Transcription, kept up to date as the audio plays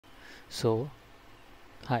So,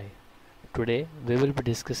 hi, today we will be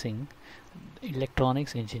discussing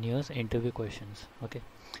electronics engineers interview questions. Okay,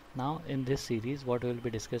 now in this series, what we will be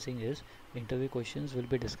discussing is interview questions will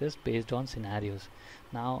be discussed based on scenarios.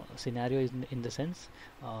 Now, scenario is in the sense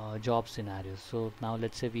job scenarios. So, now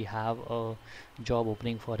let's say we have a job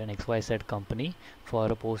opening for an XYZ company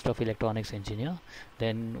for a post of electronics engineer.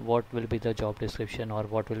 Then, what will be the job description or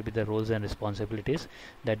what will be the roles and responsibilities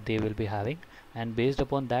that they will be having? And based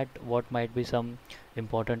upon that, what might be some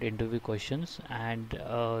important interview questions, and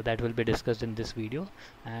that will be discussed in this video.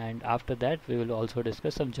 And after that we will also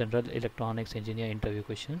discuss some general electronics engineer interview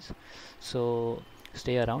questions. So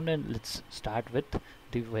stay around and let's start with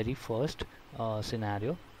the very first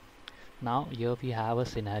scenario. Now here we have a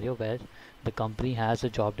scenario where the company has a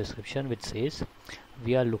job description which says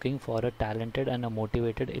we are looking for a talented and a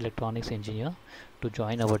motivated electronics engineer to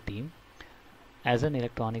join our team. As an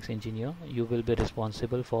electronics engineer, you will be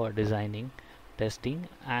responsible for designing, testing,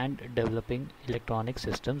 and developing electronic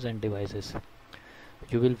systems and devices.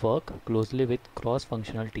 You will work closely with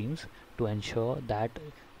cross-functional teams to ensure that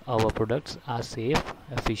our products are safe,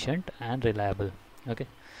 efficient, and reliable. Okay,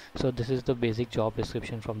 so this is the basic job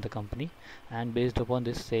description from the company, and based upon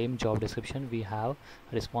this same job description, we have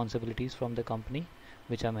responsibilities from the company,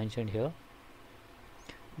 which are mentioned here.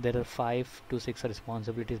 There are 5 to 6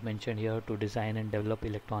 responsibilities mentioned here to design and develop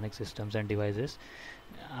electronic systems and devices,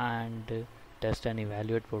 and test and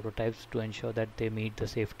evaluate prototypes to ensure that they meet the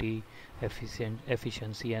safety,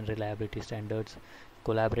 efficiency, and reliability standards.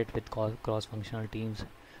 Collaborate with cross-functional teams,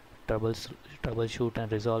 troubleshoot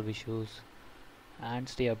and resolve issues, and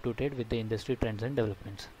stay up to date with the industry trends and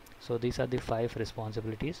developments. So these are the 5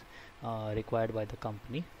 responsibilities required by the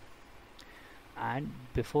company. And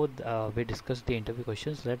before we discuss the interview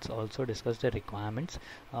questions, let's also discuss the requirements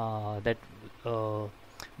that uh,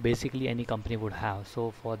 basically any company would have.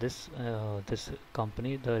 So for this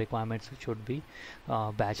company, the requirements should be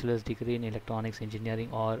bachelor's degree in electronics engineering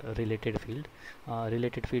or related field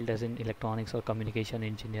as in electronics or communication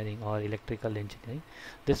engineering or electrical engineering.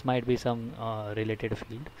 This might be some related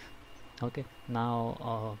field. Okay,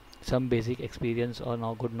 now some basic experience or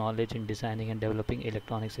now good knowledge in designing and developing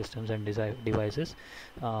electronic systems and devices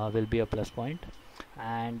will be a plus point,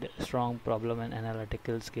 and strong problem and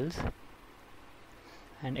analytical skills,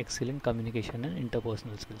 and excellent communication and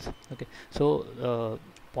interpersonal skills. Okay, so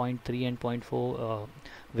point 3 and point 4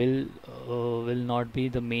 will not be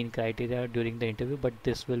the main criteria during the interview, but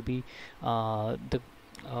the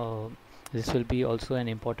uh, this will be also an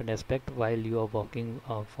important aspect while you are working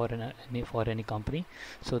for any company.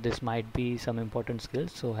 So this might be some important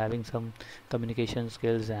skills. So having some communication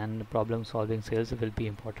skills and problem solving skills will be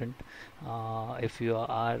important if you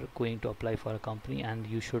are going to apply for a company, and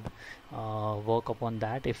you should work upon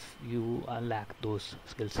that if you lack those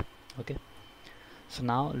skills. Okay, so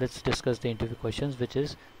now let's discuss the interview questions, which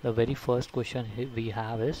is the very first question we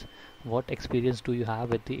have is, what experience do you have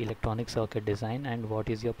with the electronic circuit design and what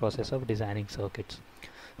is your process of designing circuits?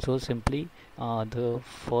 So simply the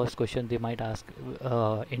first question they might ask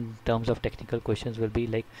in terms of technical questions will be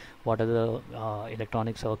like, what are the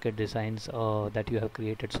electronic circuit designs that you have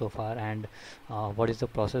created so far, and what is the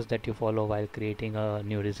process that you follow while creating a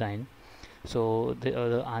new design? So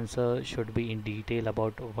the answer should be in detail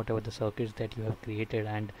about whatever the circuits that you have created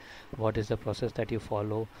and what is the process that you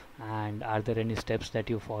follow, and are there any steps that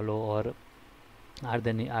you follow, or are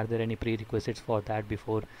there any prerequisites for that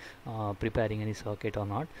before preparing any circuit or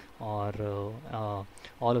not, or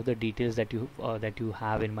all of the details that you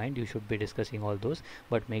have in mind. You should be discussing all those,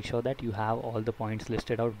 but make sure that you have all the points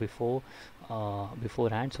listed out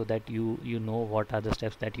beforehand, so that you know what are the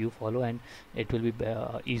steps that you follow, and it will be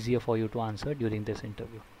easier for you to answer during this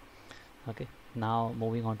interview. Okay, now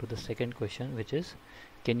moving on to the second question, which is,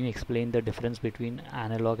 can you explain the difference between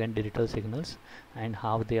analog and digital signals and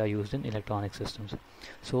how they are used in electronic systems?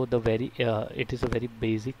 So it is a very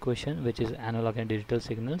basic question, which is analog and digital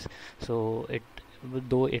signals. So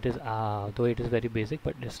though it is very basic,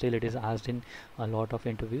 but still it is asked in a lot of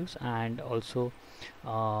interviews, and also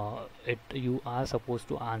it you are supposed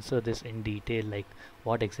to answer this in detail, like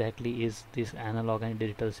what exactly is this analog and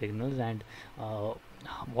digital signals, and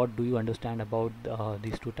what do you understand about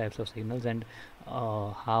these two types of signals, and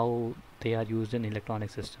how they are used in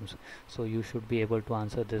electronic systems. So you should be able to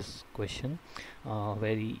answer this question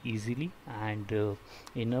very easily, and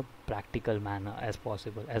in a practical manner as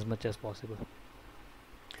possible, as much as possible.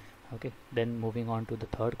 Okay, then moving on to the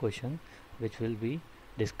third question, which will be,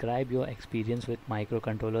 describe your experience with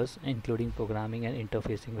microcontrollers, including programming and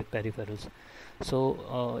interfacing with peripherals.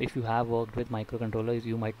 So if you have worked with microcontrollers,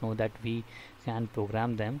 you might know that we can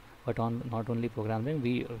program them but on not only program them,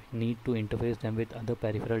 we need to interface them with other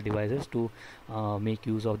peripheral devices to make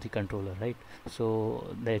use of the controller, right? So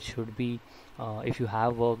there should be if you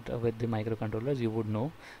have worked with the microcontrollers, you would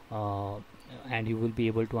know uh, and you will be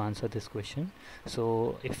able to answer this question.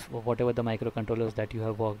 So if whatever the microcontrollers that you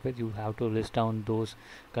have worked with, you have to list down those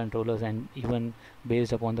controllers, and even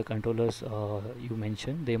based upon the controllers you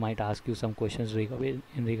mentioned, they might ask you some questions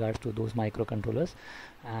in regards to those microcontrollers,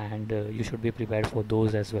 and you should be prepared for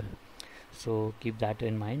those as well. So keep that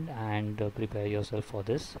in mind and prepare yourself for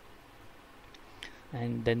this.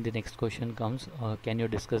 And then the next question comes, can you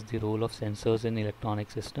discuss the role of sensors in electronic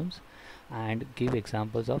systems and give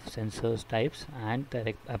examples of sensors types and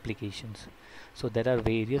their applications? So there are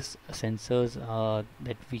various sensors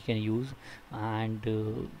that we can use, and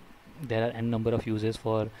there are n number of uses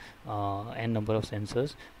for n number of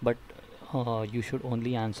sensors, but you should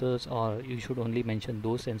only answers, or you should only mention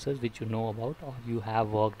those sensors which you know about or you have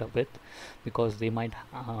worked up with, because they might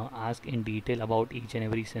ask in detail about each and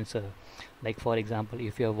every sensor. Like for example,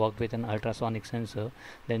 if you have worked with an ultrasonic sensor,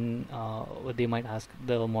 then they might ask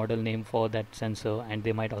the model name for that sensor, and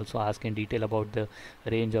they might also ask in detail about the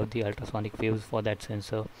range of the ultrasonic waves for that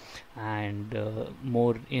sensor, and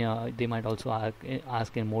more they might also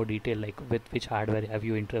ask in more detail, like with which hardware have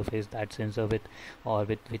you interfaced that sensor with, or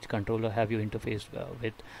with which controller have you interfaced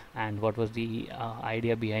with, and what was the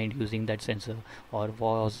idea behind using that sensor, or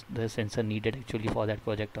was the sensor needed actually for that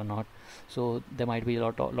project or not. So there might be a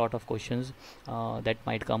lot of questions that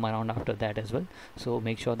might come around after that as well. So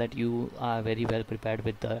make sure that you are very well prepared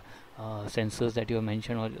with the sensors that you have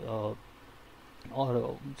mentioned,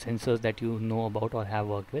 or sensors that you know about or have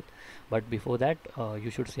worked with. But before that, you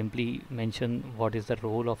should simply mention what is the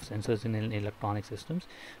role of sensors in electronic systems,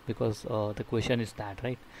 because the question is that,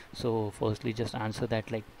 right? So firstly, just answer that,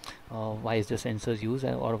 like why is the sensors used,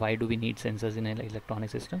 or why do we need sensors in an electronic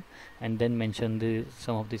system, and then mention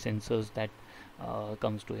some of the sensors that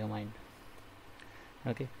comes to your mind.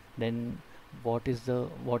 Okay, then what is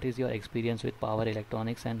your experience with power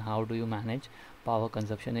electronics, and how do you manage power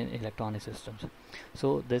consumption in electronic systems?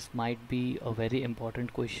 So this might be a very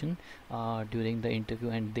important question during the interview,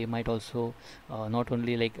 and they might also not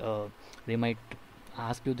only they might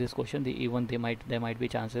ask you this question, there might be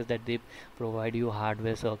chances that they provide you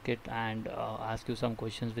hardware circuit and ask you some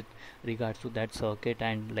questions with regards to that circuit,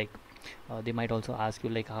 and like they might also ask you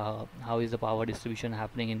like how is the power distribution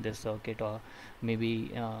happening in this circuit, or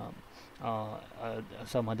maybe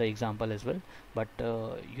some other example as well. But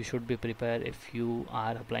you should be prepared if you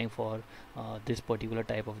are applying for this particular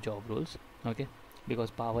type of job roles. Okay, because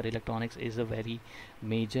power electronics is a very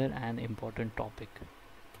major and important topic.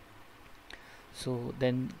 So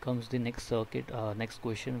then comes the next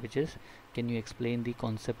question, which is, can you explain the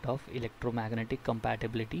concept of electromagnetic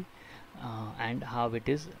compatibility and how it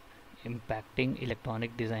is impacting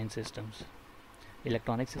electronic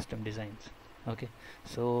system designs? Okay,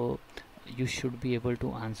 so you should be able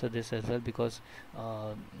to answer this as well, because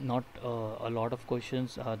not a lot of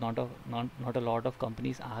questions, not a lot of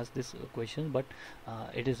companies ask this question, but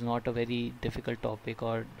it is not a very difficult topic,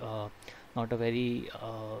 or not a very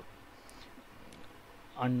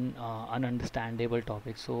ununderstandable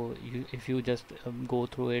topic. So if you just go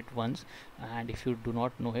through it once, and if you do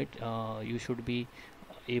not know it, you should be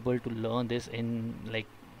able to learn this in like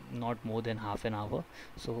not more than half an hour.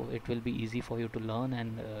 So it will be easy for you to learn,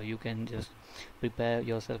 and you can just prepare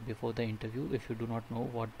yourself before the interview if you do not know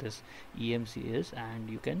what this EMC is, and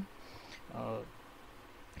you can uh,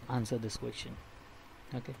 answer this question.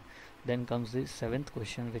 Okay, then comes the seventh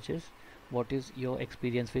question, which is, what is your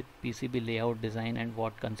experience with PCB layout design, and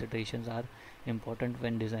what considerations are important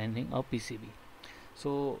when designing a PCB?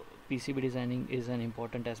 So PCB designing is an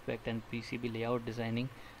important aspect, and PCB layout designing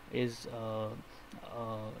is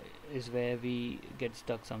where we get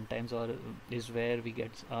stuck sometimes, or is where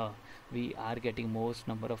we are getting most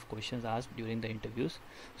number of questions asked during the interviews.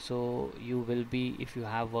 So you will be, if you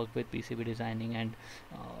have worked with PCB designing and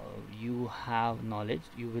you have knowledge,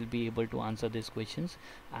 you will be able to answer these questions,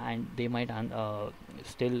 and they might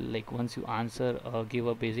still, like once you answer give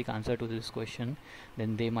a basic answer to this question,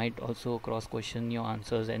 then they might also cross question your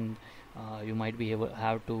answers, and you might be able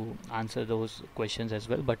have to answer those questions as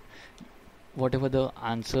well. But whatever the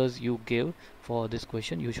answers you give for this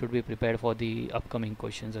question, you should be prepared for the upcoming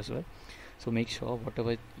questions as well. So make sure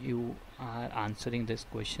whatever you are answering these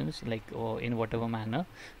questions, like in whatever manner,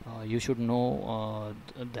 you should know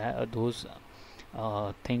those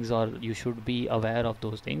things, or you should be aware of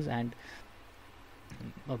those things, and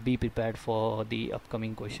be prepared for the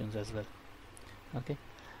upcoming questions as well. Okay,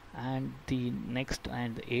 And the next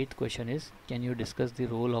and the eighth question is, can you discuss the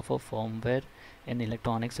role of a firmware in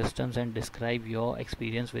electronic systems and describe your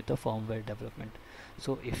experience with the firmware development?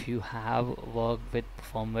 So if you have worked with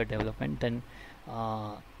firmware development, then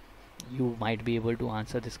uh, you might be able to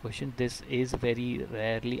answer this question. This is very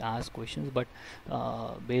rarely asked questions, but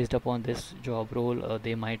based upon this job role,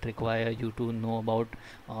 they might require you to know about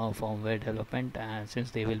firmware development, and since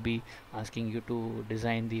they will be asking you to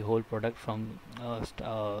design the whole product from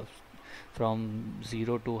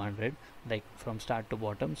 0 to 100, like from start to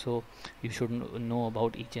bottom, so you should know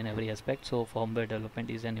about each and every aspect. So firmware development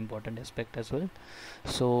is an important aspect as well.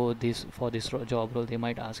 So this, for this job role, they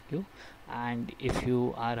might ask you, and if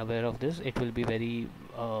you are aware of this, it will be very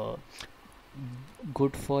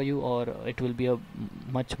good for you, or it will be a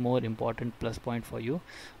much more important plus point for you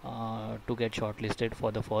to get shortlisted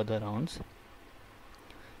for the further rounds.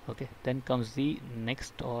 Okay, then comes the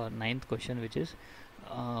next or ninth question, which is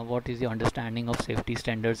what is your understanding of safety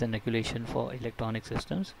standards and regulation for electronic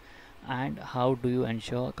systems, and how do you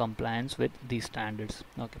ensure compliance with these standards?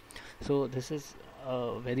 Okay, so this is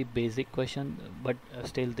a very basic question, but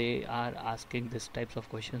still they are asking this types of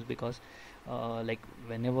questions because like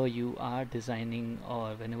whenever you are designing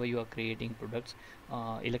or whenever you are creating products,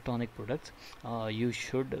 electronic products, you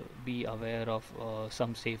should be aware of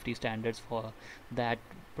some safety standards for that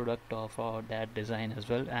product or for that design as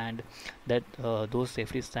well, and that those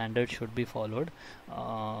safety standards should be followed,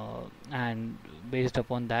 and based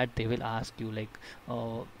upon that they will ask you like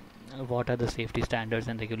what are the safety standards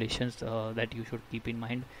and regulations that you should keep in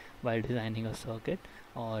mind while designing a circuit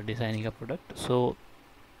or designing a product. So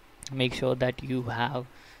make sure that you have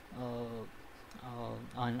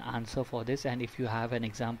an answer for this, and if you have an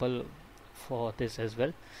example for this as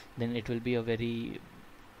well, then it will be a very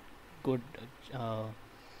good uh,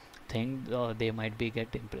 thing. They might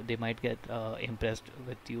get impressed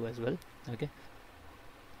with you as well. Okay,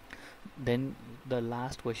 then the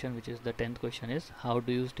last question, which is the 10th question, is how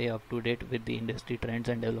do you stay up to date with the industry trends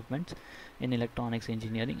and developments in electronics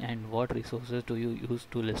engineering, and what resources do you use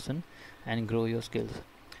to listen and grow your skills?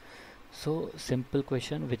 So simple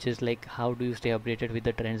question, which is like how do you stay updated with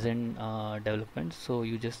the trends and developments. So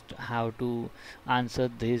you just have to answer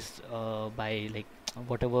this by like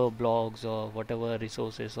whatever blogs or whatever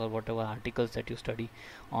resources or whatever articles that you study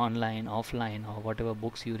online, offline, or whatever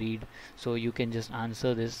books you read. So you can just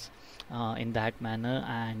answer this in that manner,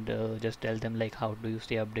 and just tell them like how do you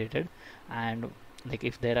stay updated, and like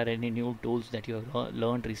if there are any new tools that you have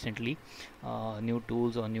learned recently, new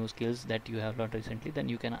tools or new skills that you have learned recently, then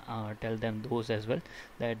you can tell them those as well,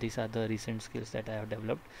 that these are the recent skills that I have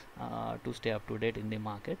developed to stay up to date in the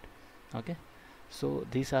market. Okay, so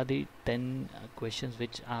these are the 10 questions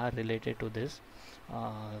which are related to this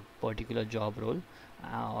particular job role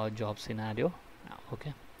or job scenario.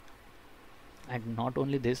 Okay, and not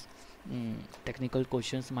only this, technical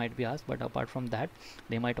questions might be asked, but apart from that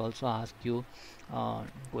they might also ask you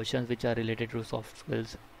questions which are related to soft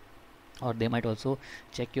skills, or they might also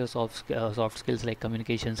check your soft skills like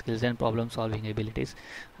communication skills and problem solving abilities.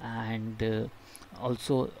 And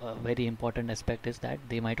also a very important aspect is that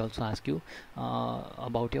they might also ask you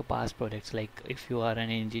about your past projects, like if you are an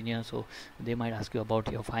engineer, so they might ask you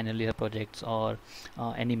about your final year projects or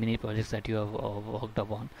any mini projects that you have worked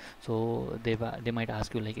upon. So they might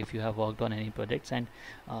ask you like if you have worked on any projects, and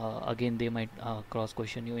again they might cross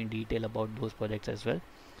question you in detail about those projects as well.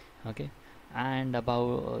 Okay, and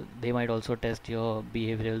about they might also test your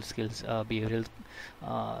behavioral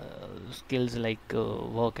uh, skills like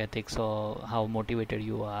work ethics, or how motivated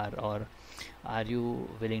you are, or are you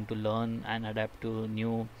willing to learn and adapt to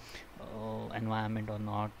new environment or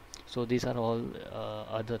not. So these are all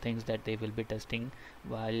other things that they will be testing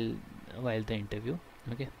while the interview.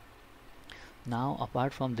 Okay, now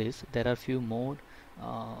apart from this, there are few more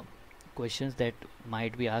uh, questions that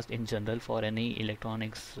might be asked in general for any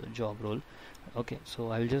electronics job role. Okay,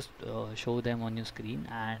 so I will just show them on your screen,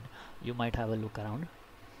 and you might have a look around.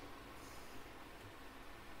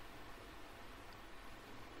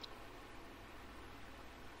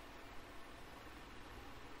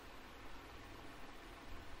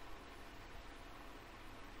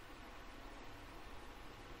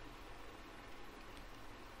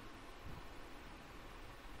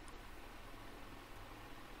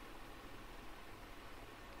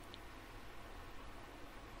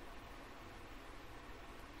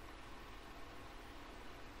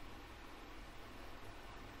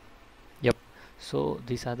 So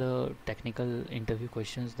these are the technical interview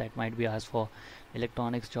questions that might be asked for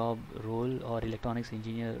electronics job role or electronics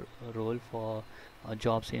engineer role for a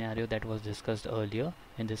job scenario that was discussed earlier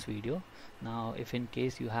in this video. Now if in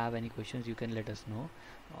case you have any questions, you can let us know,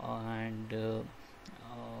 and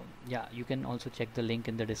yeah, you can also check the link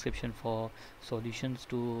in the description for solutions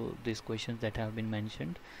to these questions that have been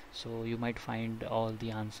mentioned. So you might find all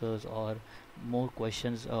the answers or more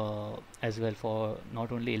questions as well for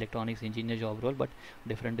not only electronics engineer job role but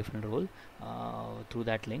different role through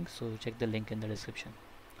that link. So check the link in the description.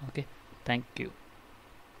 Okay, thank you.